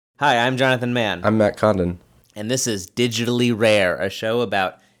Hi, I'm Jonathan Mann, I'm Matt Condon. and this is Digitally Rare, a show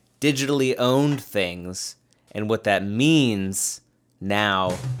about digitally owned things and what that means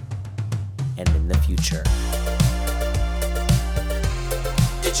now and in the future.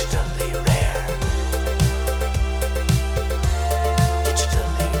 Digitally Rare.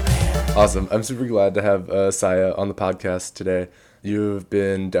 Digitally Rare. Awesome. I'm super glad to have Saya on the podcast today. You've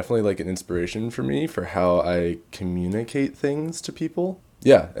been definitely like an inspiration for me for how I communicate things to people.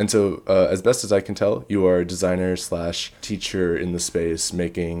 Yeah, and so as best as I can tell, you are a designer slash teacher in the space,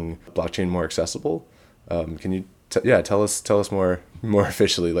 making blockchain more accessible. Can you, tell us more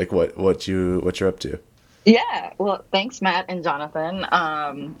officially, like what you're up to? Yeah, well, thanks, Matt and Jonathan.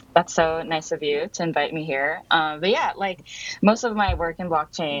 That's so nice of you to invite me here. But yeah, like most of my work in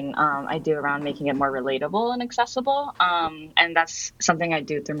blockchain, I do around making it more relatable and accessible. And that's something I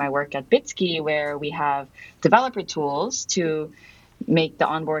do through my work at Bitsky, where we have developer tools to make the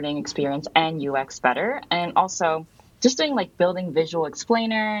onboarding experience and UX better. And also just doing like building visual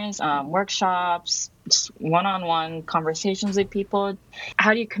explainers, workshops, just one-on-one conversations with people.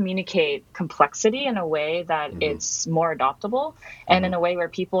 How do you communicate complexity in a way that it's more adoptable and in a way where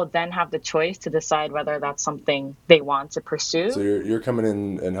people then have the choice to decide whether that's something they want to pursue? So you're coming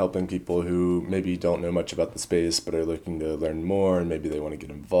in and helping people who maybe don't know much about the space but are looking to learn more, and maybe they want to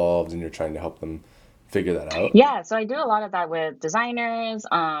get involved, and you're trying to help them figure that out? Yeah, so I do a lot of that with designers,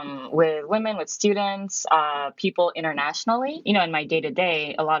 with women, with students, people internationally. You know, in my day to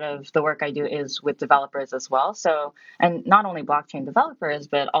day, a lot of the work I do is with developers as well. So, and not only blockchain developers,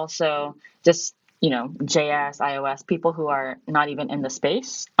 but also just, JS, iOS, people who are not even in the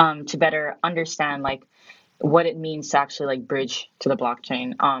space, to better understand like what it means to actually like bridge to the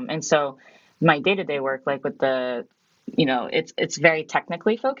blockchain. And so my day to day work, like with the it's very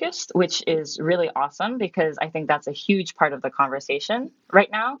technically focused, which is really awesome because I think that's a huge part of the conversation right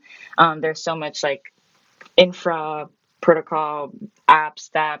now. There's so much like infra protocol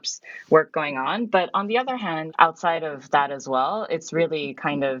apps work going on, but on the other hand, outside of that as well, it's really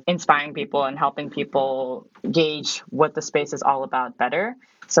kind of inspiring people and helping people gauge what the space is all about better,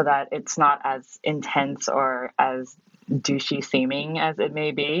 so that it's not as intense or as douchey seeming as it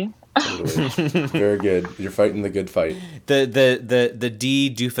may be. Totally. Very good. You're fighting the good fight. The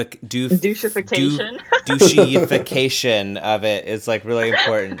Douchification. doucheification of it is like really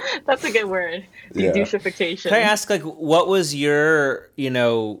important. That's a good word. Yeah. Douchification. Can I ask, like, what was your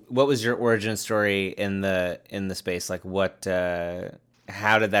origin story in the space? Like,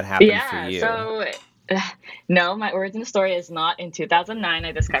 how did that happen for you? So no, my origin story is not in 2009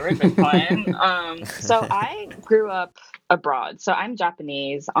 I discovered Bitcoin. So I grew up abroad. So I'm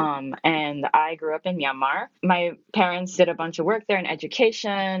Japanese, and I grew up in Myanmar. My parents did a bunch of work there in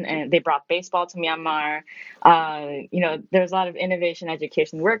education, and they brought baseball to Myanmar. There's a lot of innovation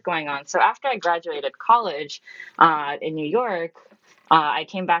education work going on. So after I graduated college in New York, I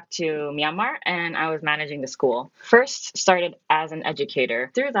came back to Myanmar and I was managing the school. First, started as an educator.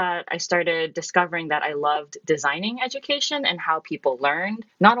 Through that, I started discovering that I loved designing education and how people learned,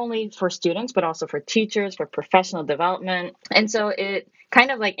 not only for students, but also for teachers, for professional development. And so it kind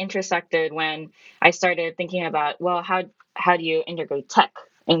of like intersected when I started thinking about, well, how do you integrate tech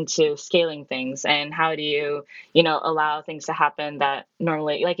into scaling things, and how do you allow things to happen that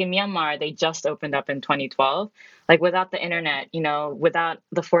normally, like in Myanmar, they just opened up in 2012. Like without the internet, without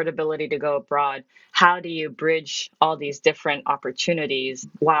the affordability to go abroad, how do you bridge all these different opportunities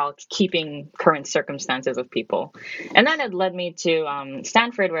while keeping current circumstances of people? And then it led me to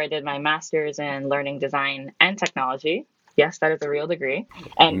Stanford, where I did my master's in learning design and technology. Yes, that is a real degree,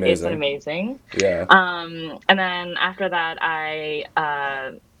 and Amazing. it's amazing. Yeah. And then after that,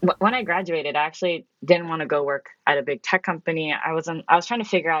 when I graduated, I actually didn't want to go work at a big tech company. I was trying to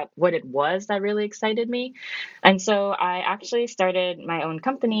figure out what it was that really excited me, and so I actually started my own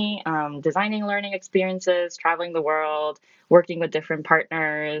company, designing learning experiences, traveling the world, working with different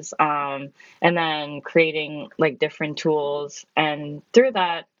partners, and then creating like different tools. And through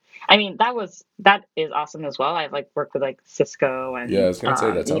that, I mean, that is awesome as well. I've like worked with like Cisco and Yeah, I was gonna say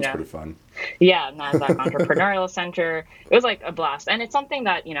that sounds pretty fun. yeah, NASDAQ Entrepreneurial Center. It was like a blast, and it's something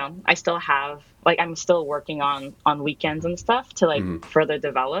that I still have. Like I'm still working on weekends and stuff to like further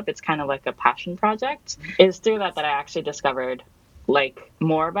develop. It's kind of like a passion project. It's through that I actually discovered like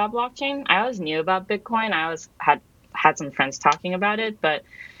more about blockchain. I always knew about Bitcoin. I always had some friends talking about it, but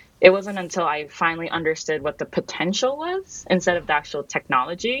it wasn't until I finally understood what the potential was instead of the actual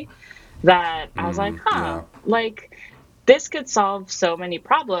technology that I was like, yeah. like this could solve so many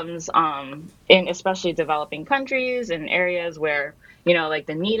problems in especially developing countries in areas where like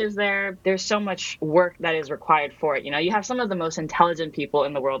the need is there. There's so much work that is required for it. You have some of the most intelligent people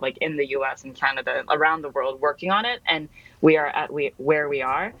in the world, like in the US and Canada, around the world working on it. And we are where we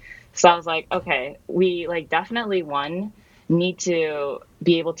are. So I was like, okay, we like definitely need to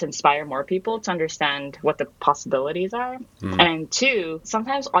be able to inspire more people to understand what the possibilities are. And two,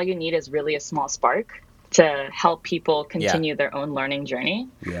 sometimes all you need is really a small spark to help people continue their own learning journey.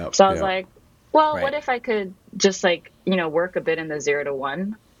 So I was like, well, what if I could just work a bit in the 0 to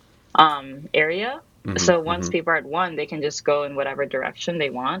 1 area? So once people are at 1, they can just go in whatever direction they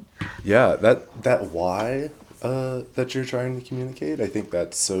want. Yeah, that why that you're trying to communicate, I think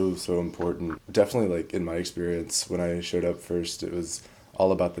that's so important. Definitely, like in my experience, when I showed up first, it was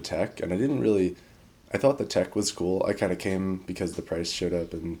all about the tech, and I thought the tech was cool. I kind of came because the price showed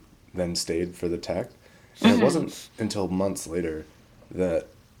up and then stayed for the tech. And it wasn't until months later that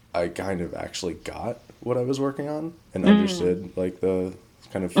I kind of actually got what I was working on and understood like the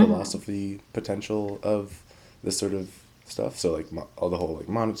kind of philosophy potential of this sort of stuff. So like all the whole like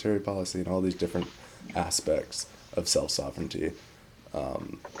monetary policy and all these different aspects of self-sovereignty.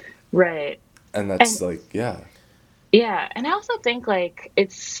 Right. And that's Yeah, and I also think like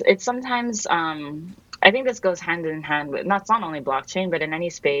it's sometimes I think this goes hand in hand with not only blockchain but in any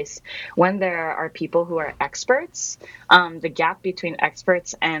space when there are people who are experts. The gap between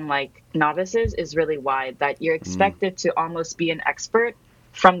experts and like novices is really wide. That you're expected to almost be an expert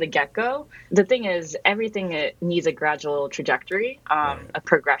from the get-go. The thing is, everything needs a gradual trajectory, a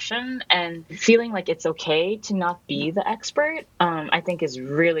progression, and feeling like it's okay to not be the expert. I think is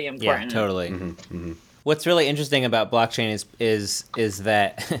really important. Yeah, totally. What's really interesting about blockchain is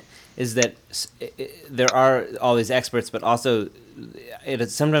that there are all these experts, but also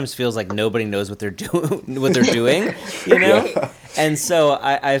it sometimes feels like nobody knows what they're doing, And so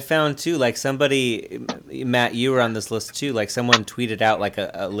I found too, like somebody, Matt, you were on this list too. Like someone tweeted out like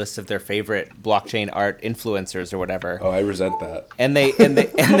a list of their favorite blockchain art influencers or whatever. Oh, I resent that. And they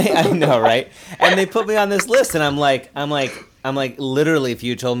I know, right? And they put me on this list, and I'm like, literally, if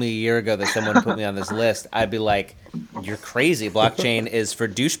you told me a year ago that someone put me on this list, I'd be like, you're crazy. Blockchain is for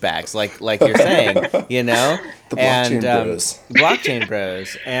douchebags, like you're saying, The blockchain bros. Blockchain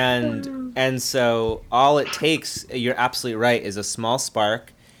bros. And so all it takes, you're absolutely right, is a small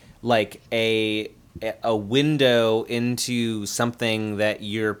spark, like a window into something that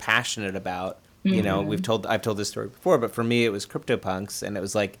you're passionate about. I've told this story before, but for me it was CryptoPunks, and it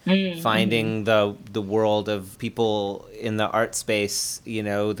was like finding the world of people in the art space,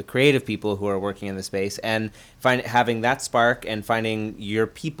 the creative people who are working in the space, and having that spark and finding your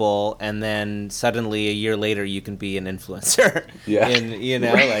people, and then suddenly a year later you can be an influencer. Yeah. You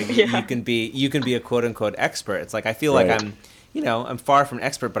can be a quote unquote expert. It's like I feel like I'm far from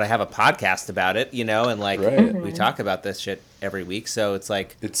expert, but I have a podcast about it, and we talk about this shit every week. So it's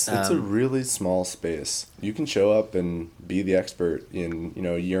like it's a really small space. You can show up and be the expert in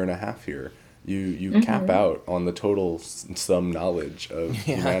a year and a half here. You cap out on the total sum knowledge of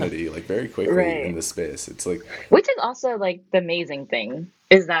humanity like very quickly in this space. It's like, which is also like the amazing thing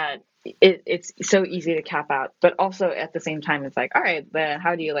is that it's so easy to cap out, but also at the same time it's like, all right, then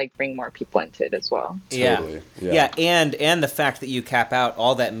how do you like bring more people into it as well? Totally. And the fact that you cap out,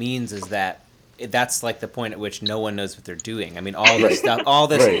 all that means is that that's like the point at which no one knows what they're doing. I mean, all this stuff,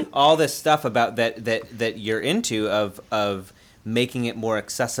 all this stuff about that you're into of making it more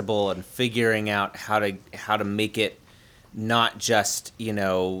accessible and figuring out how to make it not just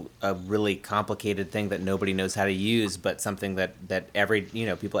a really complicated thing that nobody knows how to use, but something that every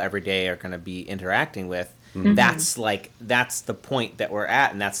people every day are going to be interacting with. That's the point that we're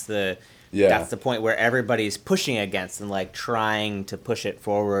at, and that's the point where everybody's pushing against and like trying to push it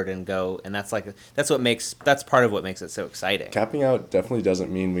forward and go, and that's part of what makes it so exciting. Capping out definitely doesn't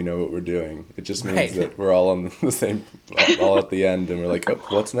mean we know what we're doing. It just means that we're all on the same, all at the end, and we're like, oh,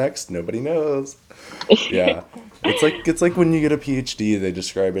 what's next? Nobody knows. Yeah. It's like when you get a PhD, they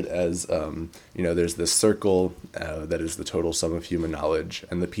describe it as, there's this circle that is the total sum of human knowledge,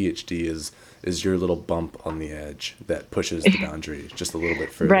 and the PhD is your little bump on the edge that pushes the boundary just a little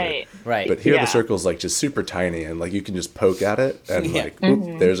bit further. Right. But here the circle's like just super tiny, and like you can just poke at it, and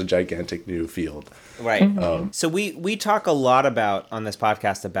whoop, there's a gigantic new field. Right. So we talk a lot on this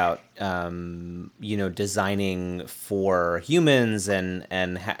podcast about designing for humans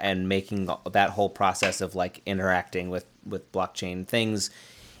and making that whole process of like interacting with blockchain things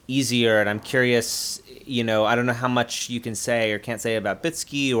easier. And I'm curious, I don't know how much you can say or can't say about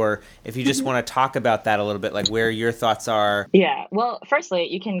Bitski, or if you just want to talk about that a little bit, like where your thoughts are. Yeah. Well,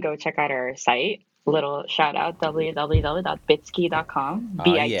 firstly, you can go check out our site. little shout out, www.bitski.com,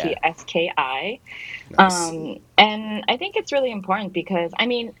 Yeah. Bitski. Nice. And I think it's really important because, I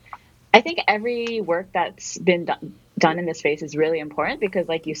mean, I think every work that's been done in this space is really important because,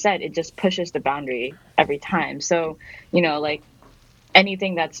 like you said, it just pushes the boundary every time. So, like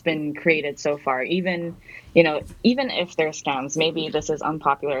anything that's been created so far, even, even if they're scams, maybe this is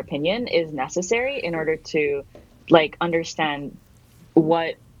unpopular opinion, is necessary in order to like understand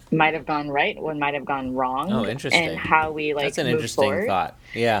what might have gone right, what might have gone Oh, wrong, and interesting. how we That's like an move interesting forward. thought.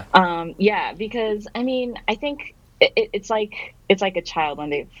 Yeah. Yeah, because I mean, I think it's like a child when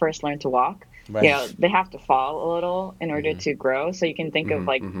they first learn to walk. Right. They have to fall a little in order to grow. So you can think of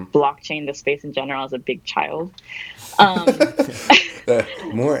like blockchain, the space in general, as a big child. Um,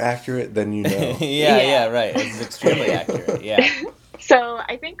 More accurate than you know. Yeah, right. It's extremely accurate. Yeah. So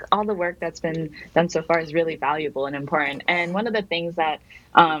I think all the work that's been done so far is really valuable and important. And one of the things that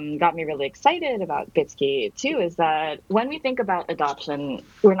got me really excited about Bitski too is that when we think about adoption,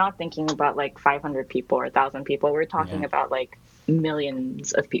 we're not thinking about like 500 people or 1,000 people. We're talking about like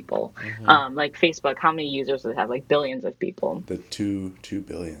millions of people. Like Facebook, how many users does it have? Like billions of people. The 2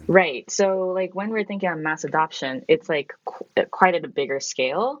 billion. Right. So like when we're thinking of mass adoption, it's like quite at a bigger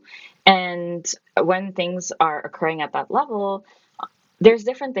scale. And when things are occurring at that level, there's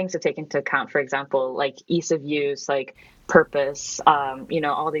different things to take into account. For example, like ease of use, like purpose,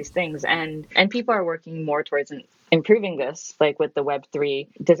 all these things, and people are working more towards improving this, like with the Web3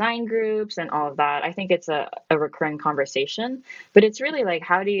 design groups and all of that. I think it's a recurring conversation, but it's really like,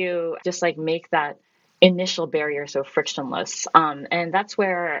 how do you just like make that initial barrier so frictionless? And that's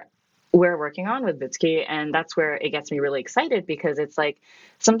where we're working on with Bitski, and that's where it gets me really excited because it's like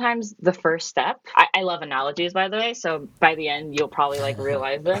sometimes the first step. I love analogies, by the way, so by the end you'll probably like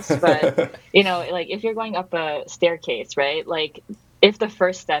realize this, but like if you're going up a staircase, right? Like if the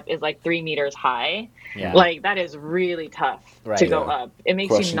first step is like 3 meters high, Yeah. like that is really tough to go up. It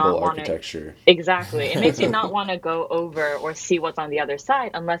makes you not want to. Architecture. Exactly. It makes you not want to go over or see what's on the other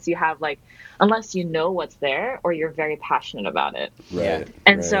side unless you have unless you know what's there or you're very passionate about it. Right. Yeah.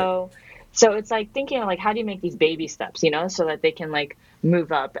 And right. so it's like thinking of like, how do you make these baby steps, so that they can like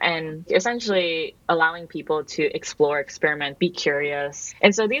move up, and essentially allowing people to explore, experiment, be curious.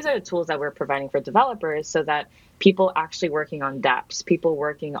 And so these are the tools that we're providing for developers so that people actually working on dApps, people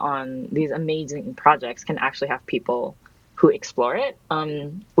working on these amazing projects can actually have people who explore it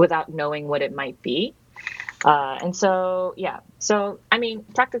without knowing what it might be. And so, yeah. So, I mean,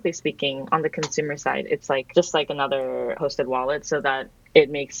 practically speaking, on the consumer side, it's like just like another hosted wallet so that it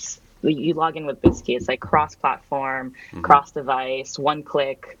makes you log in with Bitski. It's like cross-platform, cross-device, one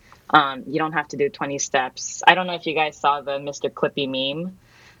click. You don't have to do 20 steps. I don't know if you guys saw the Mr. Clippy meme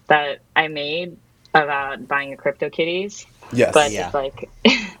that I made about buying a CryptoKitties. Yes. But Yeah. it's like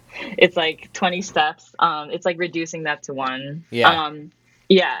it's like 20 steps. It's like reducing that to one. Yeah.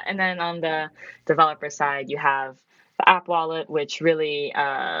 Yeah, and then on the developer side, you have the app wallet, which really,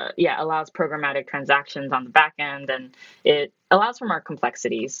 allows programmatic transactions on the back end, and it allows for more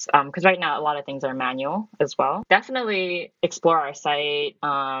complexities. Because right now, a lot of things are manual as well. Definitely explore our site,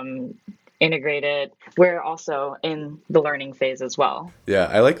 integrate it. We're also in the learning phase as well. Yeah,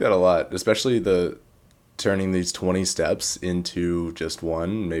 I like that a lot, especially the turning these 20 steps into just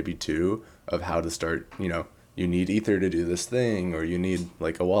one, maybe two, of how to start, you need Ether to do this thing, or you need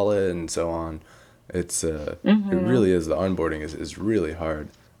like a wallet and so on. It's it really is, the onboarding is really hard.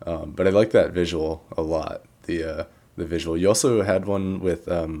 But I like that visual a lot. The visual. You also had one with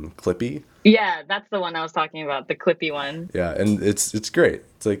Clippy. Yeah, that's the one I was talking about, the Clippy one. Yeah, and it's great.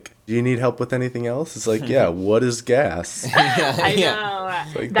 It's like, do you need help with anything else? It's like, yeah, what is gas? I Yeah. know.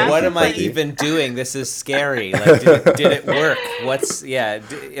 Like, What that's am I pretty. even doing? This is scary. Like, did it work?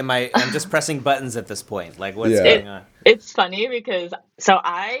 I'm just pressing buttons at this point. Like, what's Yeah. going on? It's funny because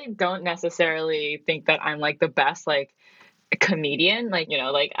I don't necessarily think that I'm like the best like comedian. Like,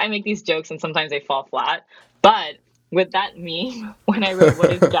 like I make these jokes and sometimes they fall flat. But with that meme, when I wrote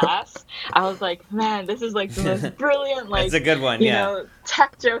 "What is gas," I was like, man, this is like the most brilliant, like, It's a good one, yeah.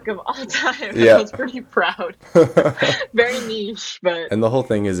 tech joke of all time. Yeah. I was pretty proud. Very niche, but And the whole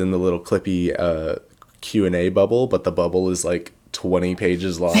thing is in the little Clippy Q&A bubble, but the bubble is like 20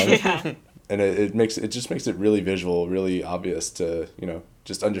 pages long. yeah. And it just makes it really visual, really obvious to,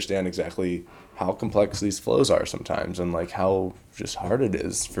 just understand exactly how complex these flows are sometimes, and like how just hard it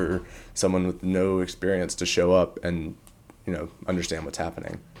is for someone with no experience to show up and, understand what's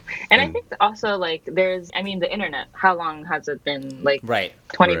happening. And I think also like the internet, how long has it been? Like Right.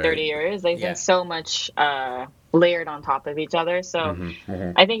 20, Right. 30 years. There's Yeah. been so much layered on top of each other. So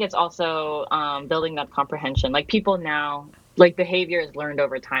I think it's also building that comprehension. Like people now, like behavior is learned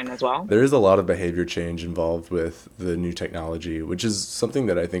over time as well? There is a lot of behavior change involved with the new technology, which is something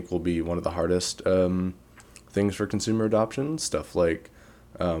that I think will be one of the hardest things for consumer adoption. Stuff like,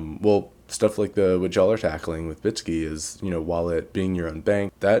 stuff like what y'all are tackling with Bitski is, wallet being your own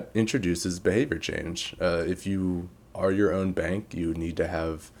bank. That introduces behavior change. If you are your own bank, you need to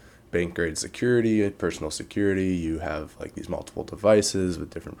have bank grade security, personal security. You have like these multiple devices with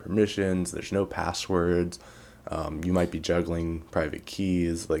different permissions. There's no passwords. You might be juggling private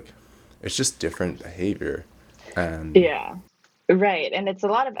keys. Like, it's just different behavior. And yeah, right. And it's a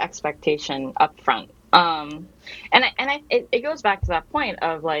lot of expectation up front. It goes back to that point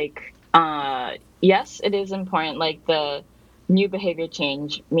of like, yes, it is important. Like the new behavior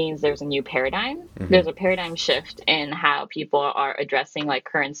change means there's a new paradigm. Mm-hmm. There's a paradigm shift in how people are addressing like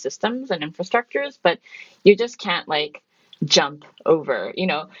current systems and infrastructures, but you just can't like jump over,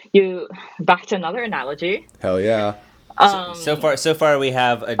 back to another analogy. Hell yeah. So far we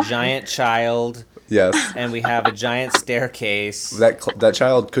have a giant child. Yes. And we have a giant staircase. That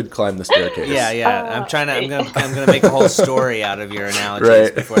child could climb the staircase. Yeah. I'm gonna make a whole story out of your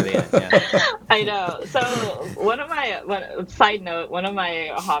analogies before the end. Yeah. I know. So one of my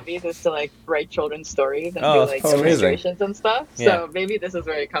hobbies is to like write children's stories and do like illustrations and stuff. Yeah. So maybe this is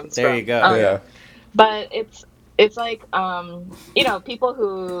where it comes from. There you go. Yeah. But it's like people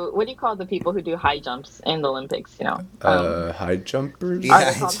who, what do you call the people who do high jumps in the Olympics? High jumpers. Are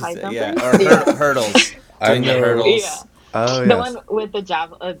they called high jumpers? Yeah, or hurdles. Doing the hurdles. Yeah. Oh, the one with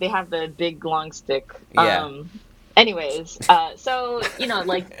the they have the big long stick. Yeah. Anyways, so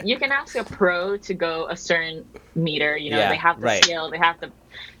like you can ask a pro to go a certain meter. They have the skill, they have the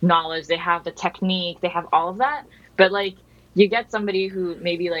knowledge, they have the technique, they have all of that. But like, you get somebody who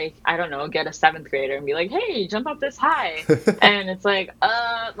maybe like, I don't know, get a 7th grader and be like, hey, jump up this high. And it's like,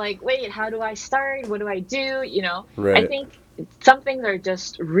 wait, how do I start? What do I do? Right. I think some things are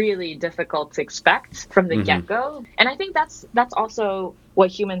just really difficult to expect from the get-go. And I think that's also what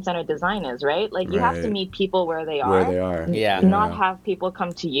human-centered design is, right? Like you have to meet people where they are. Yeah. Not have people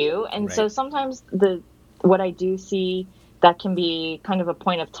come to you. And so sometimes what I do see that can be kind of a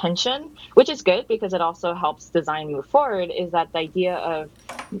point of tension, which is good because it also helps design move forward, is that the idea of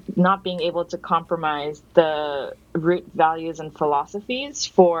not being able to compromise the root values and philosophies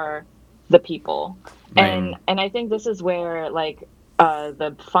for the people. Right. And I think this is where like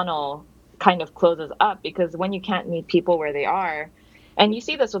the funnel kind of closes up, because when you can't meet people where they are, and you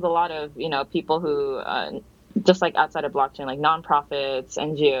see this with a lot of, people who just like outside of blockchain, like nonprofits,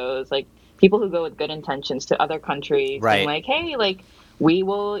 NGOs, like people who go with good intentions to other countries, and like, hey, like we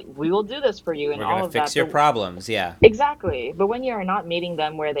will do this for you, and all of that. Fix your problems, yeah. Exactly. But when you're not meeting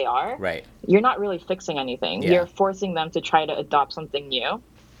them where they are, you're not really fixing anything. Yeah. You're forcing them to try to adopt something new.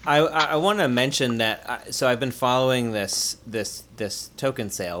 I want to mention that. So I've been following this token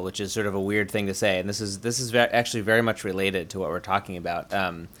sale, which is sort of a weird thing to say, and this is actually very much related to what we're talking about.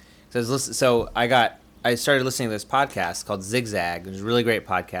 I started listening to this podcast called Zigzag. It's a really great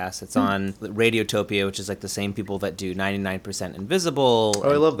podcast. It's on Radiotopia, which is like the same people that do 99% Invisible.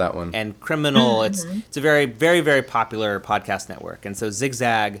 Oh, I love that one. And Criminal. Mm-hmm. It's a very, very, very popular podcast network. And so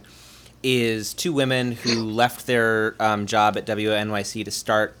Zigzag is 2 women who left their job at WNYC to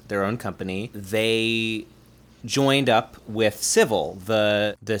start their own company. They joined up with Civil,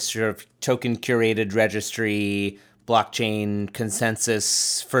 the sort of token curated registry, blockchain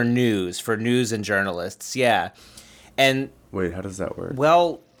consensus for news and journalists. Yeah. And wait, how does that work?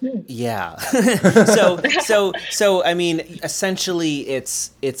 Well, yeah. so I mean, essentially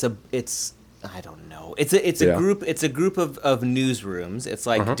it's I don't know. It's a group of newsrooms. It's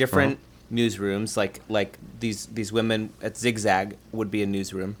like different newsrooms, like these women at Zigzag would be a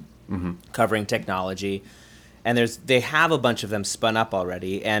newsroom covering technology. And they have a bunch of them spun up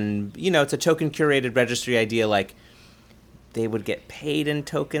already. And, it's a token curated registry idea, like they would get paid in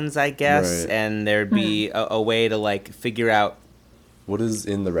tokens, I guess, and there'd be a way to like figure out what is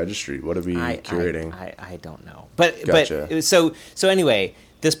in the registry. What are we curating? I don't know, but gotcha. But so anyway,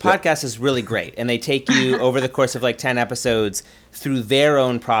 this podcast is really great, and they take you over the course of like 10 episodes through their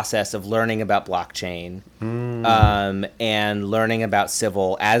own process of learning about blockchain, and learning about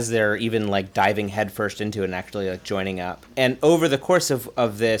Civil as they're even like diving headfirst into it and actually like joining up. And over the course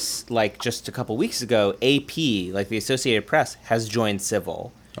of this, like just a couple weeks ago, AP, like the Associated Press, has joined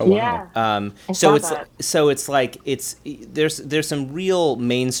Civil. Oh wow! Yeah. There's some real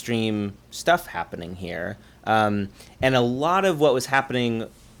mainstream stuff happening here, and a lot of what was happening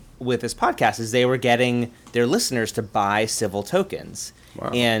with this podcast is they were getting their listeners to buy Civil tokens. Wow.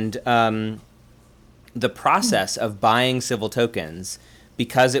 And the process of buying Civil tokens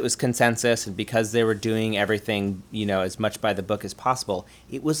because it was consensus and because they were doing everything, as much by the book as possible,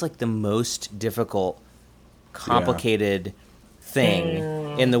 it was like the most difficult, complicated thing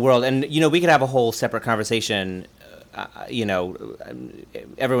in the world. And, we could have a whole separate conversation.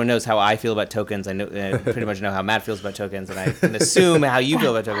 Everyone knows how I feel about tokens. I pretty much know how Matt feels about tokens, and I can assume how you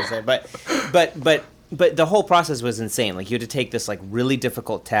feel about tokens. But the whole process was insane. Like, you had to take this like really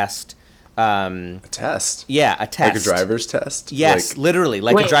difficult test. A test? Yeah, a test. Like a driver's test? Yes, literally,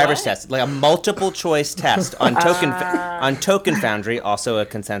 like Wait, a driver's what? test, like a multiple choice test on Token Foundry, also a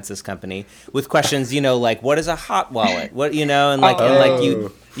consensus company, with questions, like what is a hot wallet? What and like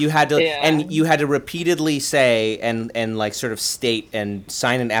you had to and you had to repeatedly say and like sort of state and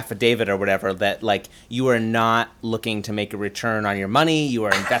sign an affidavit or whatever that like you are not looking to make a return on your money, you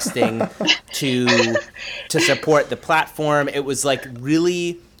are investing to support the platform. It was like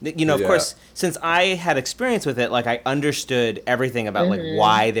really. Of course, since I had experience with it, like I understood everything about like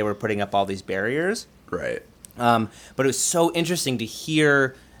why they were putting up all these barriers. Right. But it was so interesting to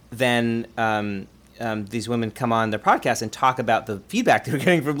hear then these women come on their podcast and talk about the feedback they were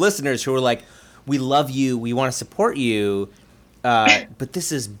getting from listeners who were like, "We love you, we want to support you, but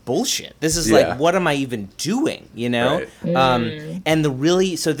this is bullshit. This is like, what am I even doing?" Right. And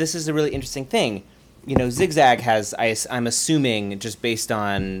this is a really interesting thing. Zigzag has, I'm assuming, just based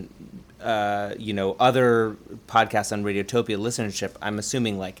on, other podcasts on Radiotopia listenership, I'm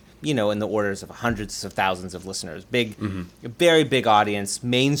assuming like, in the orders of hundreds of thousands of listeners, very big audience,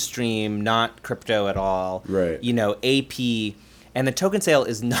 mainstream, not crypto at all, right? AP, and the token sale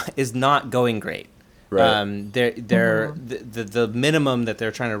is not going great. Right. The minimum that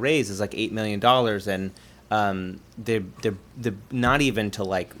they're trying to raise is like $8 million, and they're not even to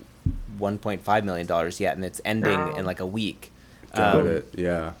like $1.5 million yet, and it's ending in like a week. Got it.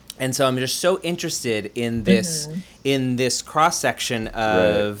 Yeah. And so I'm just so interested in this cross section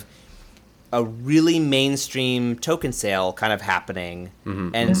of a really mainstream token sale kind of happening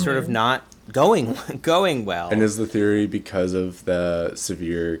and sort of not going well. And is the theory because of the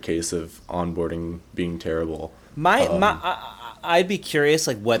severe case of onboarding being terrible? I'd be curious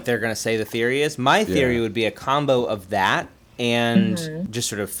like what they're going to say the theory is. My theory would be a combo of that and just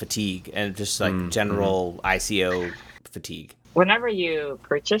sort of fatigue and just like general ICO fatigue. Whenever you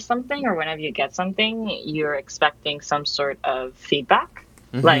purchase something or whenever you get something, you're expecting some sort of feedback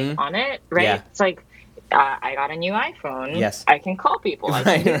like on it, right? Yeah. It's like, I got a new iPhone. Yes. I can call people. I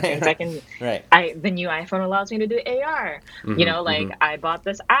can do things. I can. Right. The new iPhone allows me to do AR. I bought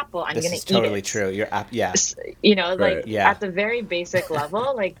this Apple. I'm going to eat it. This is totally true. Your app, yeah. At the very basic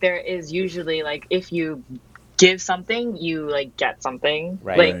level, like there is usually like if you give something, you like get something,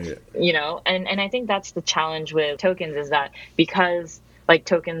 and I think that's the challenge with tokens is that because like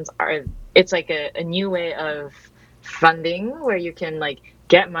tokens it's like a new way of funding where you can like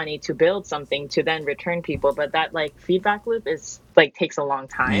get money to build something to then return people, but that like feedback loop is like takes a long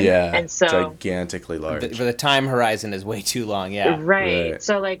time, and so gigantically large. The time horizon is way too long. Right.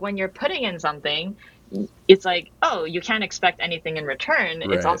 So like when you're putting in something, it's like, oh, you can't expect anything in return.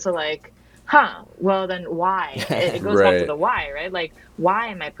 It's also like, well then why? It goes back to the why, right? Like, why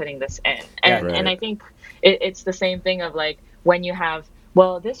am I putting this in? And I think it's the same thing of like when you have,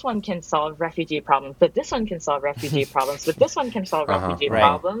 well, this one can solve refugee problems, but this one can solve refugee problems, but this one can solve refugee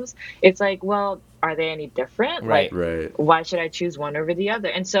problems. It's like, well, are they any different? Right. Like, why should I choose one over the other?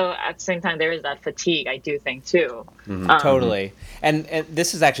 And so at the same time, there is that fatigue, I do think, too. Totally. And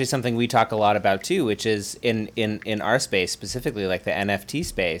this is actually something we talk a lot about, too, which is in our space, specifically like the NFT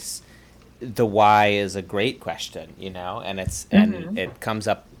space, the why is a great question, and it's and it comes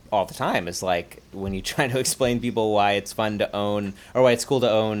up all the time. It's like when you try to explain people why it's fun to own or why it's cool to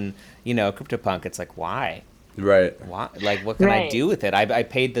own, CryptoPunk, it's like, why? Right. Why? Like, what can I do with it? I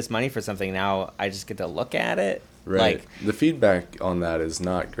paid this money for something. Now I just get to look at it. Right. Like, the feedback on that is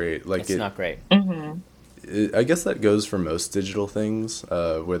not great. Like, it's not great. I guess that goes for most digital things,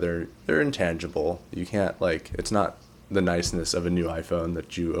 where they're intangible. You can't it's not the niceness of a new iPhone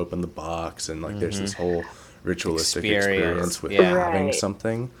that you open the box and like there's this whole ritualistic experience with having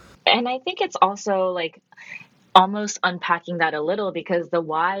something. And I think it's also like almost unpacking that a little because the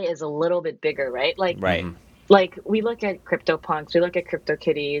why is a little bit bigger, right? Like, like we look at CryptoPunks, we look at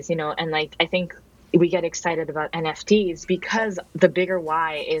CryptoKitties, and like I think we get excited about NFTs because the bigger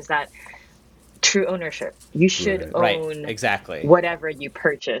why is that true ownership. You should own exactly whatever you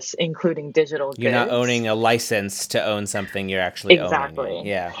purchase, including digital goods. You're not owning a license to own something, you're actually owning it.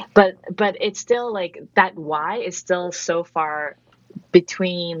 Yeah. But it's still like that why is still so far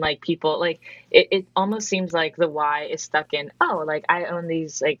between like people, like it almost seems like the why is stuck in, oh, like I own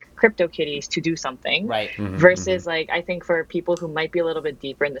these like CryptoKitties to do something, Right. versus like I think for people who might be a little bit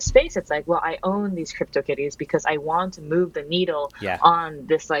deeper in the space, it's like, well, I own these CryptoKitties because I want to move the needle Yeah. on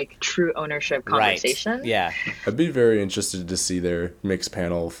this like true ownership conversation. Right. Yeah. I'd be very interested to see their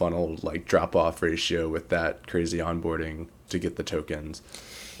Mixpanel funnel like drop off ratio with that crazy onboarding to get the tokens.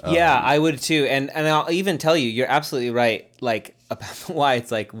 Yeah, I would too. And I'll even tell you, you're absolutely right. Like about why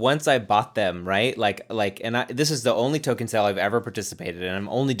it's like once I bought them, right? This is the only token sale I've ever participated in. I'm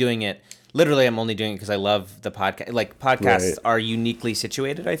only doing it because I love the podcast. Like podcasts are uniquely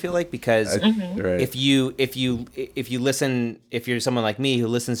situated, I feel like, because if you listen, if you're someone like me who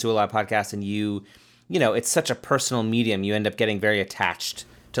listens to a lot of podcasts and you know, it's such a personal medium, you end up getting very attached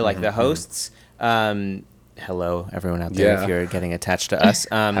to like the hosts. Hello, everyone out there, if you're getting attached to us.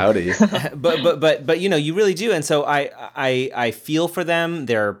 Howdy. but you know, you really do. And so I feel for them.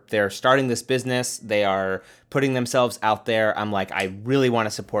 They're starting this business. They are putting themselves out there. I'm like, I really want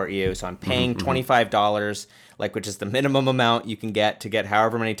to support you. So I'm paying $25, like, which is the minimum amount you can get to get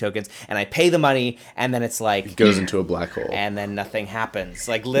however many tokens. And I pay the money, and then it's like... It goes into a black hole. And then nothing happens.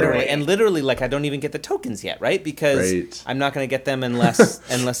 Like, literally. Right. And literally, like, I don't even get the tokens yet, right? Because I'm not going to get them unless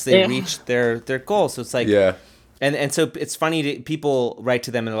they reach their goal. So it's like... Yeah. And so it's funny, people write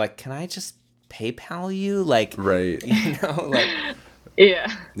to them and they're like, can I just PayPal you? Like... Right. You know, like...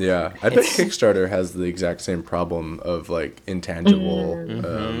 Yeah. Yeah. I bet Kickstarter has the exact same problem of like intangible,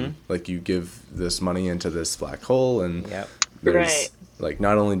 like you give this money into this black hole and there's like,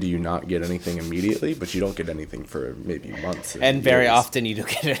 not only do you not get anything immediately, but you don't get anything for maybe months. And very often you don't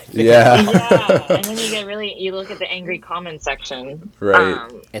get anything. Yeah. Yeah. And then you look at the angry comment section.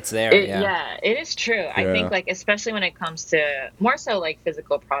 Right. It's there. Yeah, it is true. I think like, especially when it comes to more so like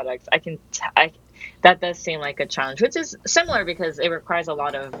physical products, that does seem like a challenge, which is similar because it requires a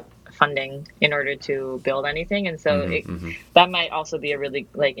lot of funding in order to build anything, and so that might also be a really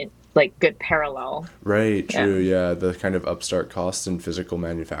like good parallel. Right. True. Yeah. The kind of upstart costs in physical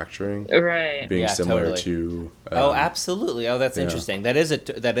manufacturing. Right. Being similar to. Oh, absolutely. Oh, that's interesting. That is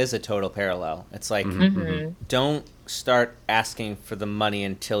a total parallel. It's like don't start asking for the money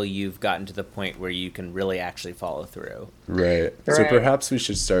until you've gotten to the point where you can really actually follow through. Right. So perhaps we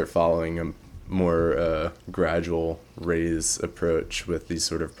should start following a more gradual raise approach with these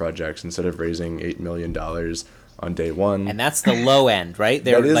sort of projects instead of raising $8 million on day one. And that's the low end, right?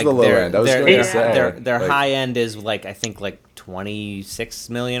 That is the low end. I was going to say. Their high end is like, I think like 26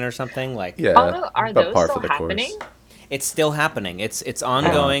 million or something. Like, are those still happening? It's still happening. It's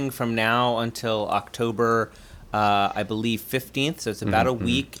ongoing from now until October, I believe 15th. So it's about a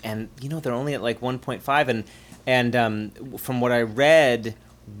week, and you know they're only at like 1.5. And from what I read,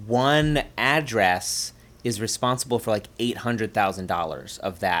 one address is responsible for like $800,000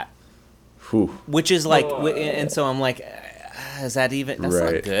 of that. Whew. Which is like, and so I'm like, is that even? That's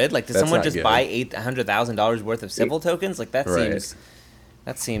not good. Like, did someone just buy $800,000 worth of Sybil tokens? Like that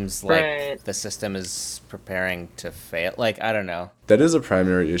seems like the system is preparing to fail. Like, I don't know. That is a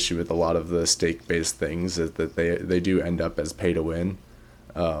primary issue with a lot of the stake-based things, is that they do end up as pay to win.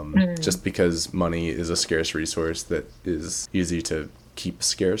 Just because money is a scarce resource that is easy to keep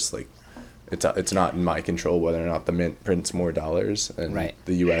scarce. Like, it's not in my control whether or not the mint prints more dollars, and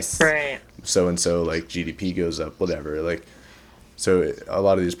the U.S. So and so, like, GDP goes up, whatever. Like, so a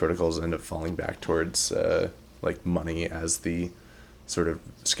lot of these protocols end up falling back towards like money as the sort of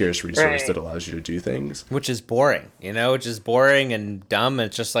scarce resource that allows you to do things, which is boring, which is boring and dumb.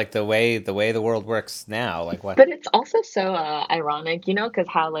 It's just like the way the world works now. Like, what? But it's also so ironic, because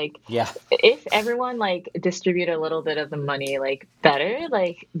how like if everyone like distribute a little bit of the money like better,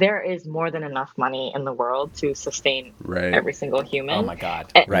 like there is more than enough money in the world to sustain every single human. Oh my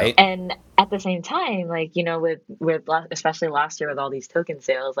god! And at the same time, like with especially last year with all these token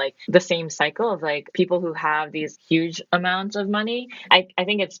sales, like the same cycle of like people who have these huge amounts of money. I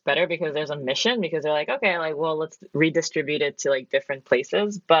think it's better because there's a mission, because they're like, okay, like, well, let's redistribute it to like different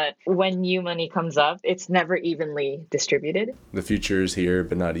places. But when new money comes up, it's never evenly distributed. The future is here,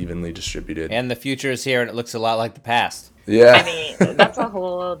 but not evenly distributed. And the future is here, and it looks a lot like the past. Yeah. I mean, that's a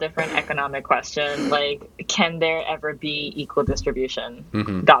whole different economic question. Like, can there ever be equal distribution? ...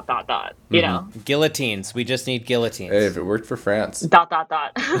 You know? Guillotines. We just need guillotines. Hey, if it worked for France. ...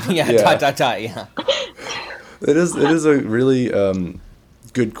 Yeah. Yeah. It is a really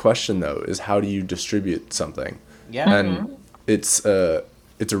good question, though, is how do you distribute something? Yeah. And it's a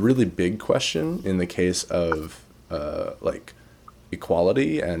really big question in the case of like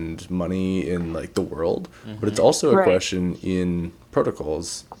equality and money in like the world, but it's also a question in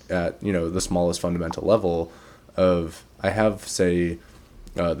protocols at the smallest fundamental level of I have, say,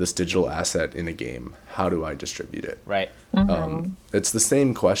 this digital asset in a game. How do I distribute it? Right. It's the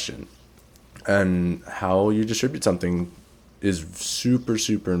same question. And how you distribute something is super,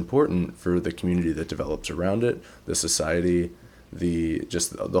 super important for the community that develops around it, the society,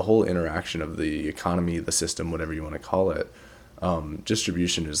 the whole interaction of the economy, the system, whatever you want to call it.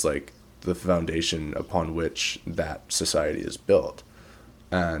 Distribution is like the foundation upon which that society is built.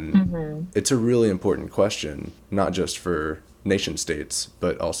 And it's a really important question, not just for nation states,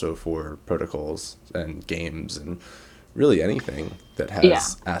 but also for protocols and games and really anything that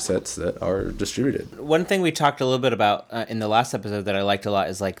has assets that are distributed. One thing we talked a little bit about in the last episode that I liked a lot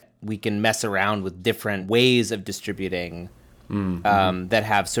is like we can mess around with different ways of distributing that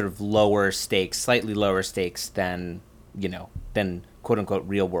have sort of lower stakes, slightly lower stakes than quote unquote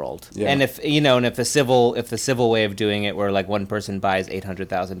real world. Yeah. And if the civil way of doing it where like one person buys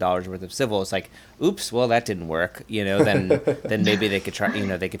 $800,000 worth of civil, it's like, oops, well that didn't work, then maybe they could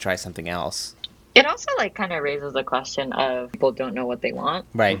try something else. It also like kind of raises the question of people don't know what they want.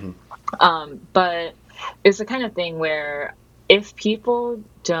 Right. But it's the kind of thing where if people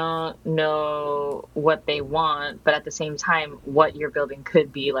don't know what they want, but at the same time what you're building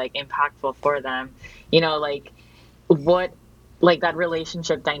could be like impactful for them, like what, like that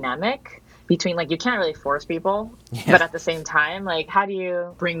relationship dynamic between, like, you can't really force people, but at the same time, like, how do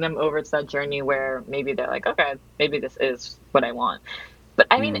you bring them over to that journey where maybe they're like, okay, maybe this is what I want. But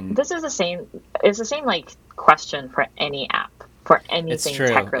I mean, it's the same like question for any app, for anything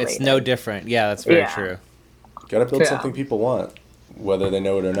tech related. It's no different. Yeah, that's very true. Gotta build something people want, whether they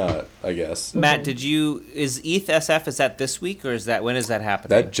know it or not, I guess. Matt, is ETH SF, is that this week or when is that happening?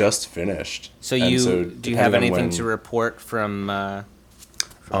 That just finished. So do you have anything to report from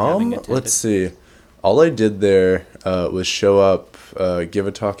having attended? Let's see. All I did there was show up, give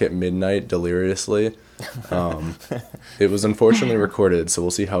a talk at midnight deliriously. It was unfortunately recorded, so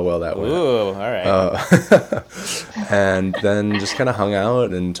we'll see how well that went. Ooh, all right. And then just kind of hung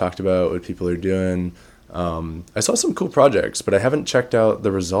out and talked about what people are doing. I saw some cool projects, but I haven't checked out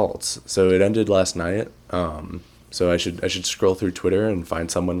the results. So it ended last night. So I should scroll through Twitter and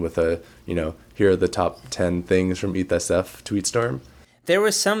find someone with here are the top 10 things from ETHSF tweetstorm. There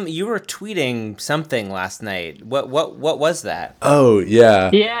was you were tweeting something last night. What was that? Oh, yeah.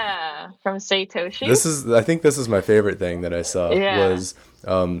 Yeah, from Satoshi. I think this is my favorite thing that I saw was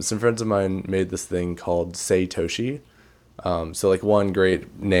some friends of mine made this thing called Satoshi. So like one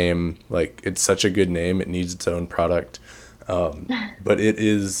great name, like it's such a good name, it needs its own product. But it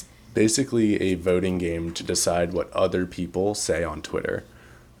is basically a voting game to decide what other people say on Twitter.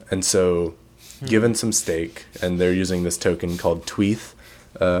 And so given some stake, and they're using this token called Tweeth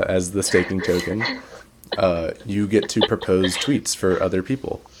as the staking token, you get to propose tweets for other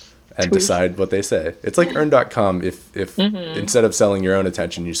people and decide what they say. It's like earn.com if instead of selling your own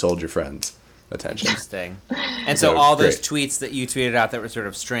attention, you sold your friends' attention. Interesting. And so all those tweets that you tweeted out that were sort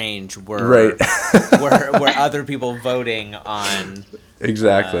of strange were were other people voting on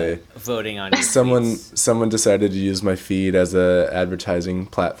voting on your tweets. Someone decided to use my feed as a advertising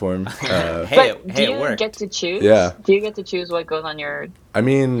platform. It worked. Get to choose? Yeah. Do you get to choose what goes on your? I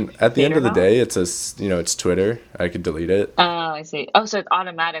mean, at the end of the day, it's Twitter. I could delete it. Oh, I see. Oh, so it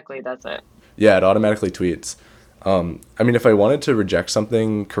automatically does it. Yeah, it automatically tweets. I mean, if I wanted to reject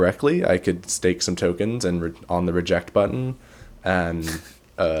something correctly, I could stake some tokens and on the reject button, and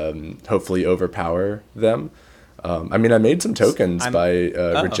hopefully overpower them. I mean, I made some tokens by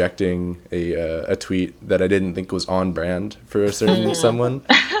rejecting a tweet that I didn't think was on brand for a certain someone,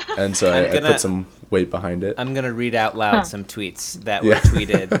 and so I put some weight behind it. I'm gonna read out loud some tweets that were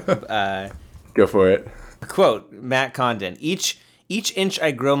tweeted. Go for it. Quote, Matt Condon, Each inch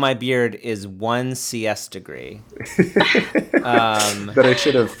I grow my beard is 1 CS degree. That I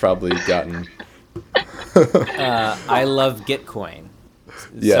should have probably gotten. I love Gitcoin.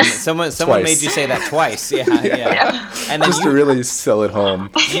 Yes. Someone made you say that twice. Yeah. And then just to really sell it home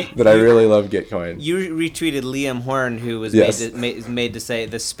that I really love Gitcoin. You retweeted Liam Horn, who was made to say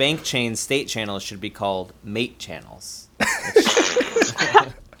the Spank Chain state channels should be called mate channels.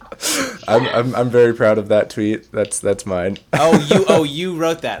 I'm very proud of that tweet. That's mine. You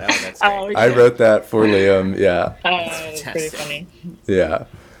wrote that. Oh, that's great. Okay. I wrote that for Liam. Yeah. That's pretty funny. Yeah.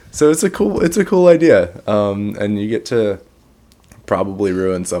 So it's a cool idea. And you get to probably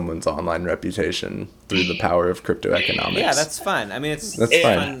ruin someone's online reputation through the power of crypto economics. Yeah, that's fun. I mean, it's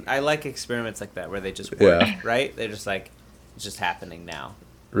fun. I like experiments like that where they just work, right? They're just like, it's just happening now.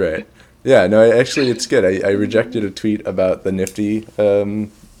 Right. Yeah, no, actually it's good. I rejected a tweet about the Nifty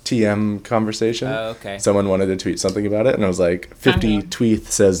TM conversation. Oh, okay. Someone wanted to tweet something about it, and I was like, 50 tweet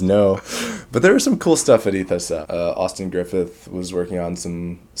says no. But there was some cool stuff at Ethos. Austin Griffith was working on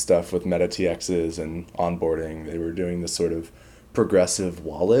some stuff with Meta TXs and onboarding. They were doing this sort of progressive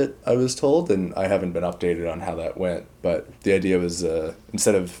wallet, I was told, and I haven't been updated on how that went. But the idea was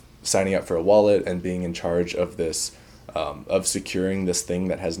instead of signing up for a wallet and being in charge of this, of securing this thing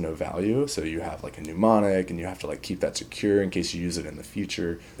that has no value. So you have like a mnemonic and you have to like keep that secure in case you use it in the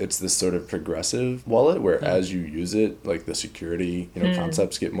future. It's this sort of progressive wallet where as you use it, like the security,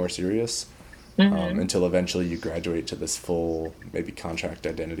 concepts get more serious until eventually you graduate to this full maybe contract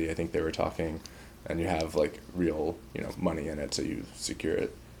identity. I think they were talking, and you have like real, money in it. So you secure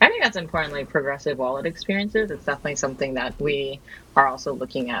it. I think that's important, like progressive wallet experiences. It's definitely something that we are also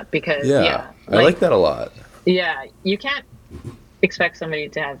looking at because I like that a lot. Yeah, you can't expect somebody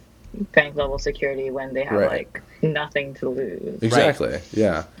to have bank level security when they have like nothing to lose. Exactly. Right.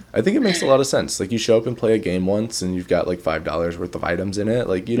 Yeah. I think it makes a lot of sense. Like you show up and play a game once and you've got like $5 worth of items in it.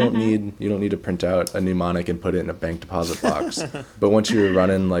 Like you don't need to print out a mnemonic and put it in a bank deposit box. But once you're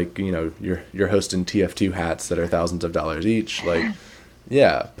running like, you're hosting TF2 hats that are thousands of dollars each, like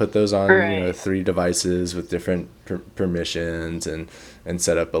put those on 3 devices with different permissions and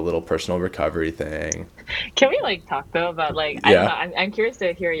set up a little personal recovery thing. Can we like talk though about like I don't know, I'm curious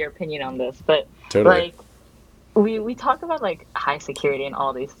to hear your opinion on this, but totally. Like we talk about like high security and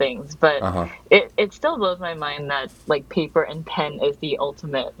all these things, but it still blows my mind that like paper and pen is the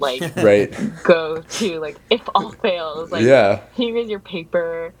ultimate like go to, like if all fails, like here is your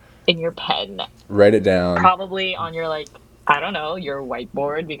paper and your pen. Write it down. Probably on your like I don't know, your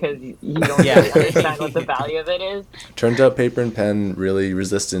whiteboard because you don't really understand what the value of it is. Turns out paper and pen really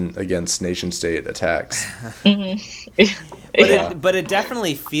resistant against nation state attacks. But it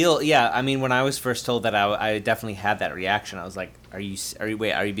definitely I mean, when I was first told that, I definitely had that reaction. I was like, are you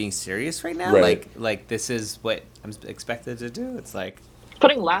being serious right now? Right. Like this is what I'm expected to do? It's like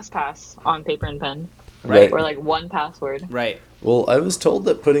putting LastPass on paper and pen. Right. Or like 1Password. Right. Well, I was told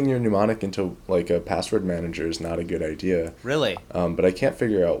that putting your mnemonic into like a password manager is not a good idea. Really? But I can't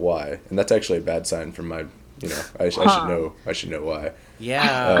figure out why, and that's actually a bad sign from my, I should know. I should know why.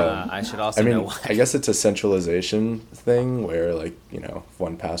 Yeah, I should also know why. I guess it's a centralization thing where like if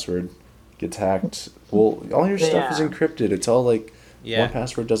 1Password gets hacked, well, all your stuff is encrypted. It's all like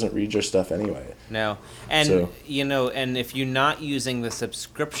 1Password doesn't read your stuff anyway. No, and and if you're not using the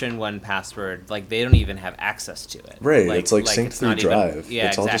subscription 1Password, like they don't even have access to it. Right, it's like synced through Drive.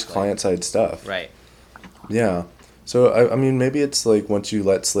 It's all just client-side stuff. Right. Yeah. So, I mean, maybe it's like once you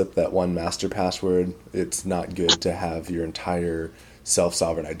let slip that one master password, it's not good to have your entire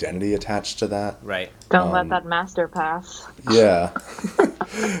self-sovereign identity attached to that. Right. Don't let that master pass. Yeah.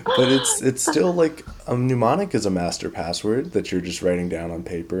 But it's still like a mnemonic is a master password that you're just writing down on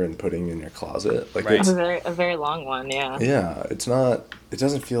paper and putting in your closet. Like right. it's a very long one, yeah. Yeah, it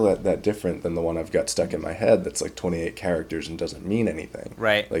doesn't feel that different than the one I've got stuck in my head that's like 28 characters and doesn't mean anything.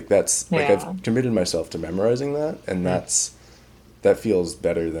 Right. Like I've committed myself to memorizing that, and that feels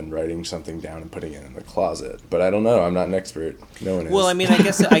better than writing something down and putting it in the closet. But I don't know. I'm not an expert. No one is. Well, I mean, I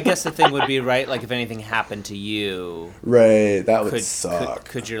guess the thing would be, right, like if anything happened to you... Right, that would suck.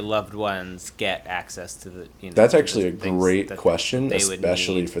 Could your loved ones get access to the... That's actually a great question,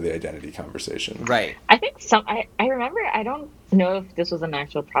 especially for the identity conversation. Right. I think I remember, I don't know if this was an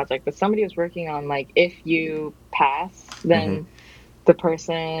actual project, but somebody was working on, like, if you pass, then the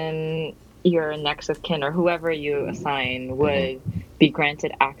person... your next of kin or whoever you assign would be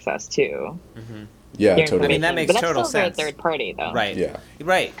granted access to. Yeah, totally. I mean, that makes total sense. But that's still very third party, though. Right. Yeah.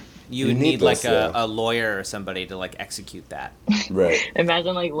 Right. You would need like a lawyer or somebody to like execute that. Right.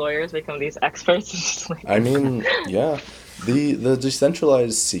 Imagine like lawyers become these experts. I mean, yeah. The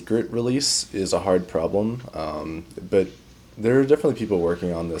decentralized secret release is a hard problem, but there are definitely people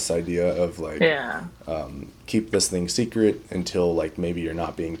working on this idea of like keep this thing secret until like maybe you're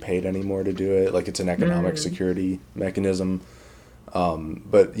not being paid anymore to do it. Like it's an economic security mechanism.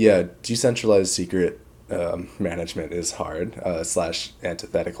 But yeah, decentralized secret management is hard /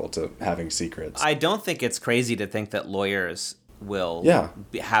 antithetical to having secrets. I don't think it's crazy to think that lawyers will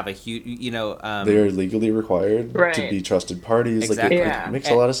have a huge, they are legally required to be trusted parties. Exactly. Like it makes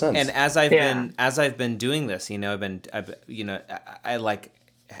a lot of sense. And as I've been doing this, had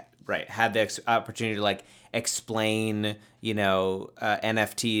the opportunity to like explain,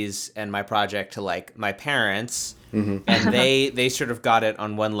 NFTs and my project to like my parents, and they sort of got it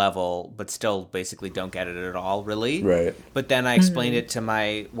on one level, but still basically don't get it at all, really. Right. But then I explained it to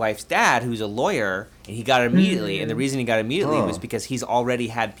my wife's dad, who's a lawyer, and he got it immediately. And the reason he got it immediately was because he's already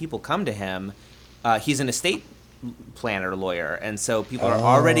had people come to him. He's an estate planner lawyer, and so people are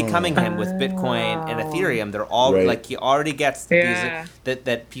already coming to him with Bitcoin and Ethereum. They're all like, he already gets these,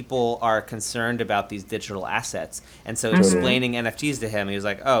 that people are concerned about these digital assets, and so explaining NFTs to him, he was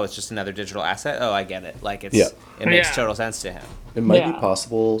like, oh, it's just another digital asset. Oh, I get it. Like it makes total sense to him. It might be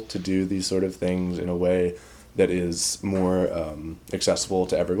possible to do these sort of things in a way that is more accessible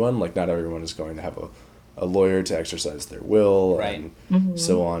to everyone. Like not everyone is going to have a lawyer to exercise their will and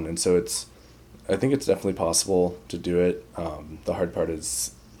so on. And so I think it's definitely possible to do it. The hard part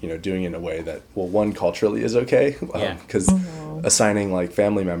is, doing it in a way that, well, one, culturally is okay. Because assigning like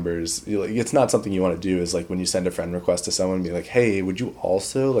family members, it's not something you want to do, is like when you send a friend request to someone, be like, hey, would you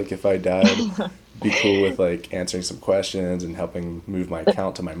also, like if I died, be cool with like answering some questions and helping move my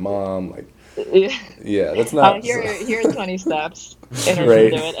account to my mom? Like, yeah, that's not. Here are 20 steps in order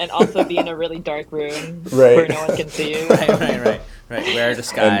to do it, and also be in a really dark room where no one can see you. Right. Wear a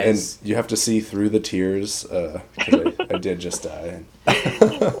disguise. And you have to see through the tears, because I did just die.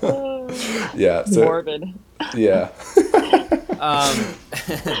 Yeah. So, morbid. Yeah.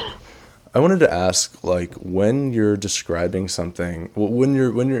 I wanted to ask, like, when you're describing something, when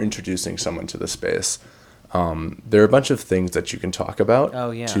you're introducing someone to the space, there are a bunch of things that you can talk about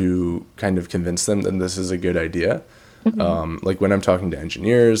to kind of convince them that this is a good idea. Like when I'm talking to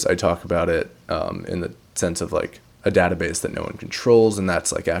engineers, I talk about it in the sense of like a database that no one controls, and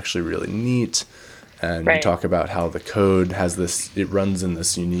that's like actually really neat. And you talk about how the code has it runs in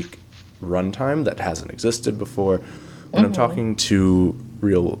this unique runtime that hasn't existed before. When I'm talking to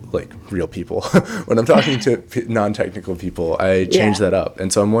real people, when I'm talking to non-technical people, I change that up.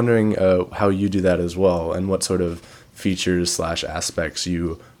 And so I'm wondering how you do that as well, and what sort of features / aspects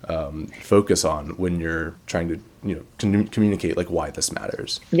you focus on when you're trying to communicate like why this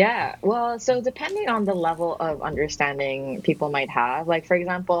matters. Yeah, well, so depending on the level of understanding people might have, like for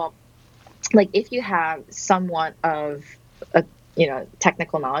example, like if you have somewhat of a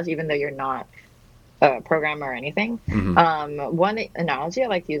technical knowledge, even though you're not a programmer or anything. One analogy I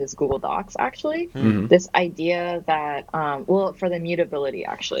like to use is Google Docs, actually. This idea that, for the mutability,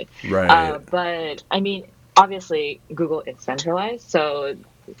 actually. But, I mean, obviously, Google is centralized, so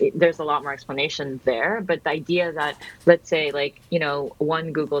there's a lot more explanation there. But the idea that, let's say, like,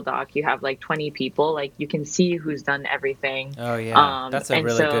 one Google Doc, you have, like, 20 people, like, you can see who's done everything. Oh, yeah. That's a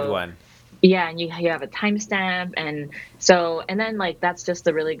really good one. Yeah, and you have a timestamp, and then like that's just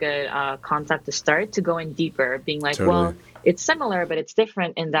a really good concept to start to go in deeper, being like, well, it's similar, but it's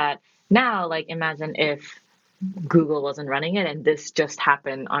different in that now, like imagine if Google wasn't running it and this just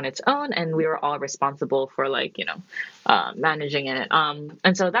happened on its own, and we were all responsible for like managing it.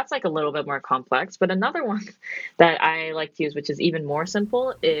 And so that's like a little bit more complex. But another one that I like to use, which is even more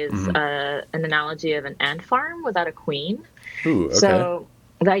simple, is an analogy of an ant farm without a queen. Ooh, okay. So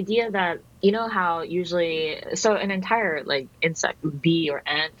the idea that, how usually, so an entire like insect, bee or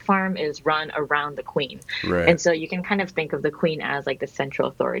ant farm is run around the queen. Right. And so you can kind of think of the queen as like the central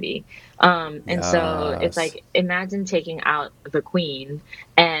authority. And so it's like, imagine taking out the queen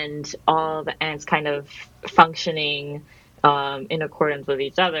and all the ants kind of functioning in accordance with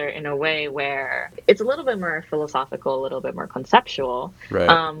each other in a way where it's a little bit more philosophical, a little bit more conceptual.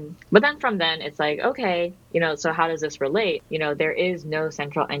 Right. But then from then it's like, okay, so how does this relate? There is no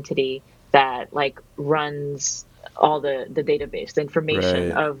central entity that like runs all the database, the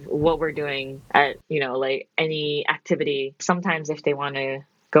information of what we're doing at, like any activity. Sometimes if they want to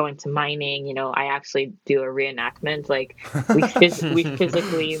go into mining, I actually do a reenactment. Like we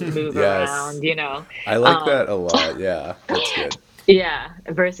physically move around, I like that a lot. Yeah, that's good. Yeah,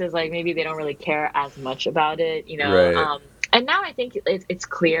 versus like maybe they don't really care as much about it, Right. And now I think it's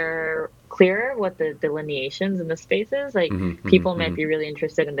clearer what the delineations in the space is. Like people might be really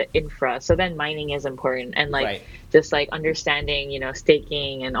interested in the infra, so then mining is important, and like just like understanding,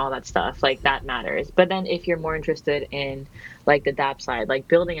 staking and all that stuff, like that matters. But then if you're more interested in like the dApp side, like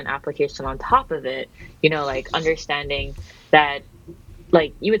building an application on top of it, like understanding that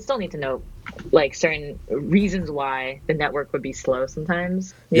like you would still need to know like certain reasons why the network would be slow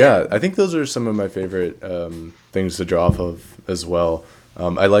sometimes. Yeah, I think those are some of my favorite things to draw off of as well.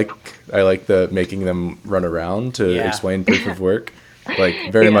 I like the making them run around to explain proof of work.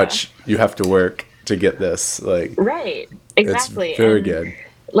 Like very much you have to work to get this. Like right, exactly. It's very good.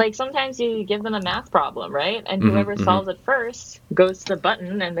 Like sometimes you give them a math problem, right? And whoever solves it first goes to the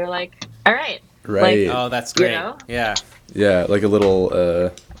button, and they're like, "All right." Right. Like, oh, that's great. Yeah. Yeah, like a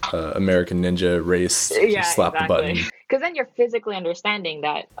little American Ninja race. Yeah, slap the button. Because then you're physically understanding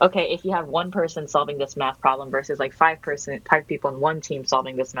that, okay, if you have one person solving this math problem versus like five people in one team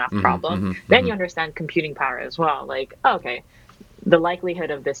solving this math problem, then you understand computing power as well. Like, okay, the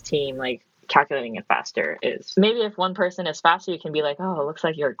likelihood of this team like calculating it faster is. Maybe if one person is faster, you can be like, oh, it looks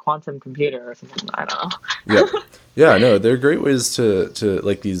like you're a quantum computer or something. I don't know. Yeah, no, they're great ways to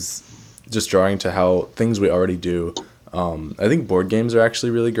like these, just drawing to how things we already do. I think board games are actually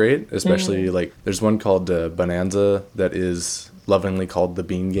really great, especially like there's one called Bonanza that is lovingly called the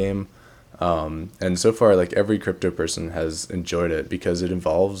Bean Game. And so far, like every crypto person has enjoyed it because it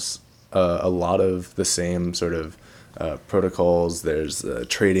involves a lot of the same sort of protocols. There's a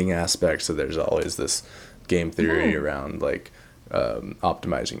trading aspect, so there's always this game theory around like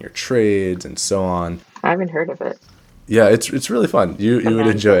optimizing your trades and so on. I haven't heard of it. Yeah, it's really fun. You would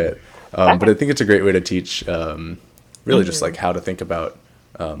enjoy it. But I think it's a great way to teach really just like how to think about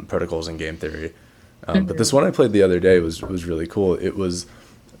protocols and game theory. But this one I played the other day was really cool. It was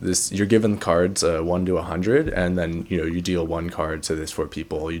this, you're given cards 1 to 100, and then you deal one card to this 4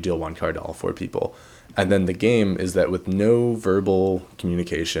 people, you deal one card to all 4 people. And then the game is that with no verbal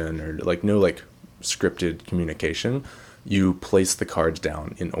communication or like no like scripted communication, you place the cards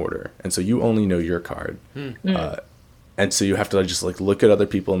down in order. And so you only know your card. And so you have to just like look at other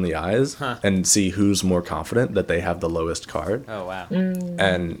people in the eyes and see who's more confident that they have the lowest card. Oh, wow.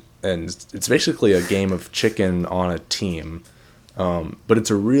 And it's basically a game of chicken on a team. But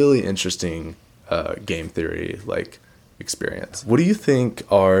it's a really interesting game theory like experience. What do you think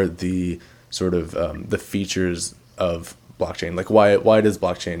are the sort of the features of blockchain? Like why does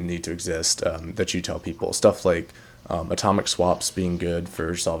blockchain need to exist that you tell people? Stuff like atomic swaps being good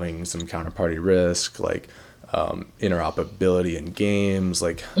for solving some counterparty risk, like interoperability in games.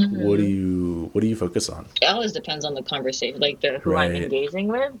 Like what do you focus on? It always depends on the conversation, like who I'm engaging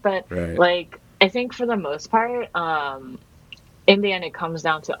with. But like I think for the most part, in the end, it comes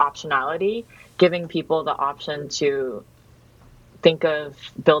down to optionality, giving people the option to think of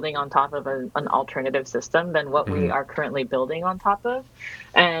building on top of an alternative system than what we are currently building on top of.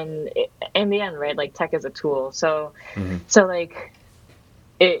 And in the end, right, like tech is a tool. So like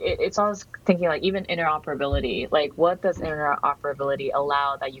it's always thinking like even interoperability, like what does interoperability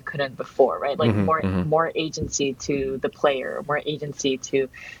allow that you couldn't before, right? Like more agency to the player, more agency to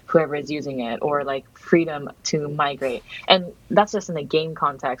whoever is using it, or like freedom to migrate. And that's just in the game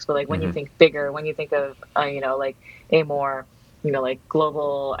context. But like when you think bigger, when you think of like a more like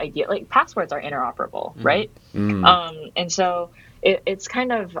global idea, like passwords are interoperable, right? And so it's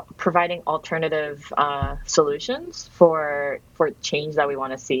kind of providing alternative solutions for change that we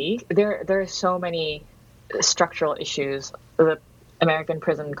want to see. There are so many structural issues. The American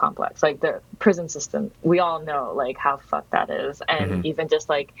prison complex, like the prison system, we all know like how fucked that is. And even just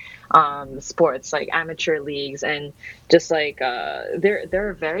like sports, like amateur leagues, and just like there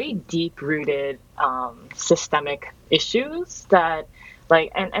are very deep rooted systemic issues that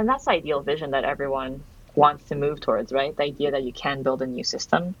like, and that's the ideal vision that everyone wants to move towards, right? The idea that you can build a new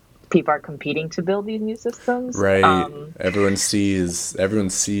system. People are competing to build these new systems. Right. Everyone sees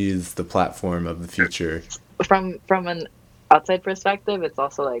the platform of the future. From an outside perspective, it's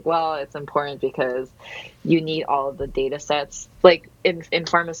also like, well, it's important because you need all of the data sets. Like in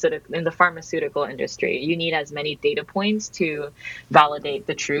the pharmaceutical industry, you need as many data points to validate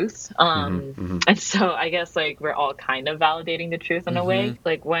the truth. And so I guess like we're all kind of validating the truth in a way.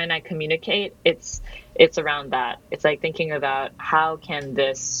 Like when I communicate, it's around that. It's like thinking about how can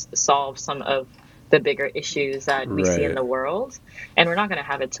this solve some of the bigger issues that we see in the world. And we're not going to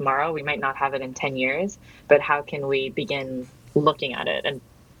have it tomorrow. We might not have it in 10 years, but how can we begin looking at it and,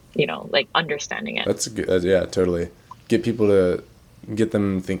 like understanding it? That's good. Yeah, totally. Get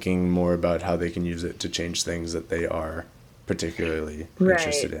them thinking more about how they can use it to change things that they are particularly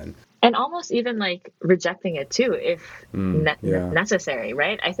interested in. And almost even like rejecting it too, if necessary,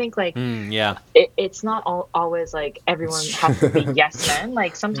 right? I think like it's not always like everyone has to be yes men.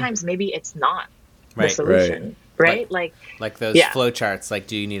 Like sometimes maybe it's not the solution, right? Like those flowcharts. Like,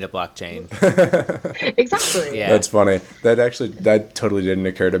 do you need a blockchain? Exactly. Yeah, that's funny. That totally didn't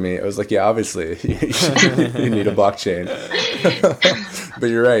occur to me. I was like, yeah, obviously you need a blockchain. But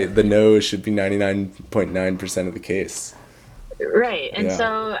you're right. The no should be 99.9% of the case. Right. And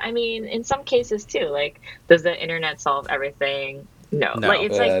so, I mean, in some cases too, like, does the internet solve everything? No. Like,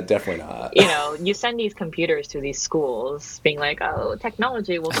 it's like, definitely not. You send these computers to these schools being like, oh,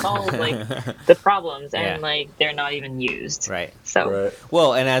 technology will solve like the problems, and like they're not even used. Right. So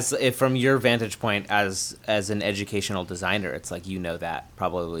well, and from your vantage point as an educational designer, it's like that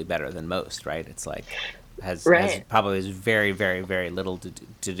probably better than most, right? It's like has probably very, very, very little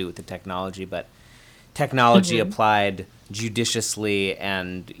to do with the technology, but technology applied judiciously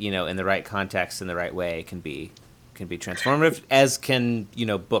and in the right context in the right way can be transformative, as can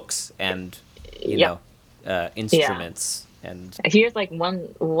books and instruments And here's like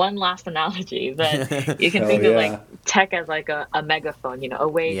one last analogy that you can think of like tech as like a megaphone, a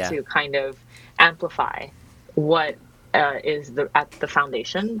way to kind of amplify what is at the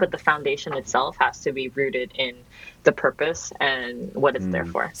foundation, but the foundation itself has to be rooted in the purpose and what it's there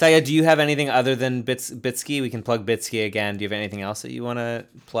for. Saya, do you have anything other than Bitski? We can plug Bitski again. Do you have anything else that you want to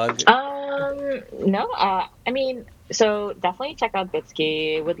plug? No. I mean, so definitely check out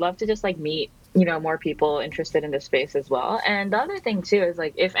Bitski. Would love to just like meet more people interested in this space as well. And the other thing too is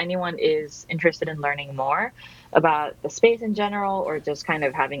like if anyone is interested in learning more about the space in general or just kind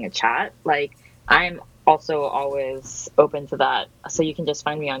of having a chat, like I'm also always open to that. So you can just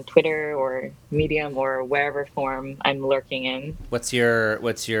find me on Twitter or Medium or wherever form I'm lurking in. What's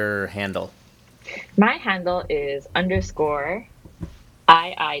your handle? My handle is _IIWOK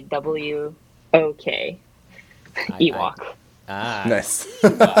Ewok. Nice.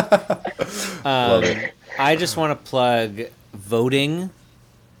 Love it. I just want to plug voting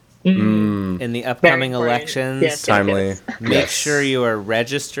in the upcoming elections. Yes, timely. Make sure you are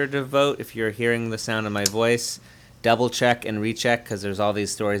registered to vote. If you're hearing the sound of my voice, double check and recheck because there's all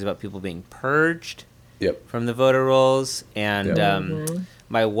these stories about people being purged from the voter rolls. And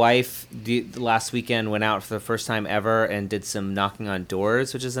my wife last weekend went out for the first time ever and did some knocking on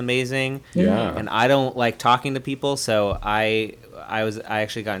doors, which is amazing. Yeah. And I don't like talking to people, so I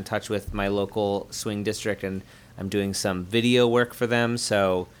actually got in touch with my local swing district, and I'm doing some video work for them.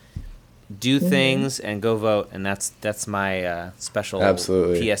 So do things and go vote, and that's my special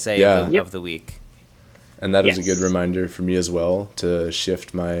PSA of the week. And that is a good reminder for me as well to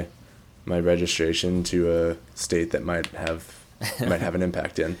shift my registration to a state that might have an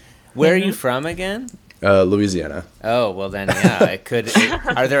impact in. Where are you from again? Louisiana. Oh, well then, it could.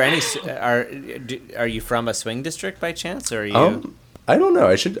 Are there any? Are you from a swing district by chance, or are you? I don't know.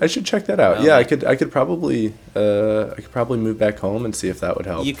 I should check that out. I could probably move back home and see if that would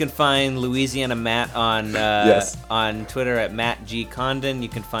help. You can find Louisiana Matt on on Twitter at Matt G Condon. You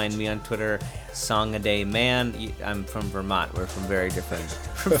can find me on Twitter, Song a Day Man. I'm from Vermont. We're from very different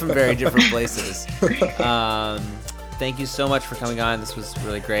places. Thank you so much for coming on. This was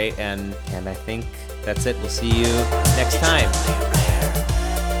really great, and I think that's it. We'll see you next time.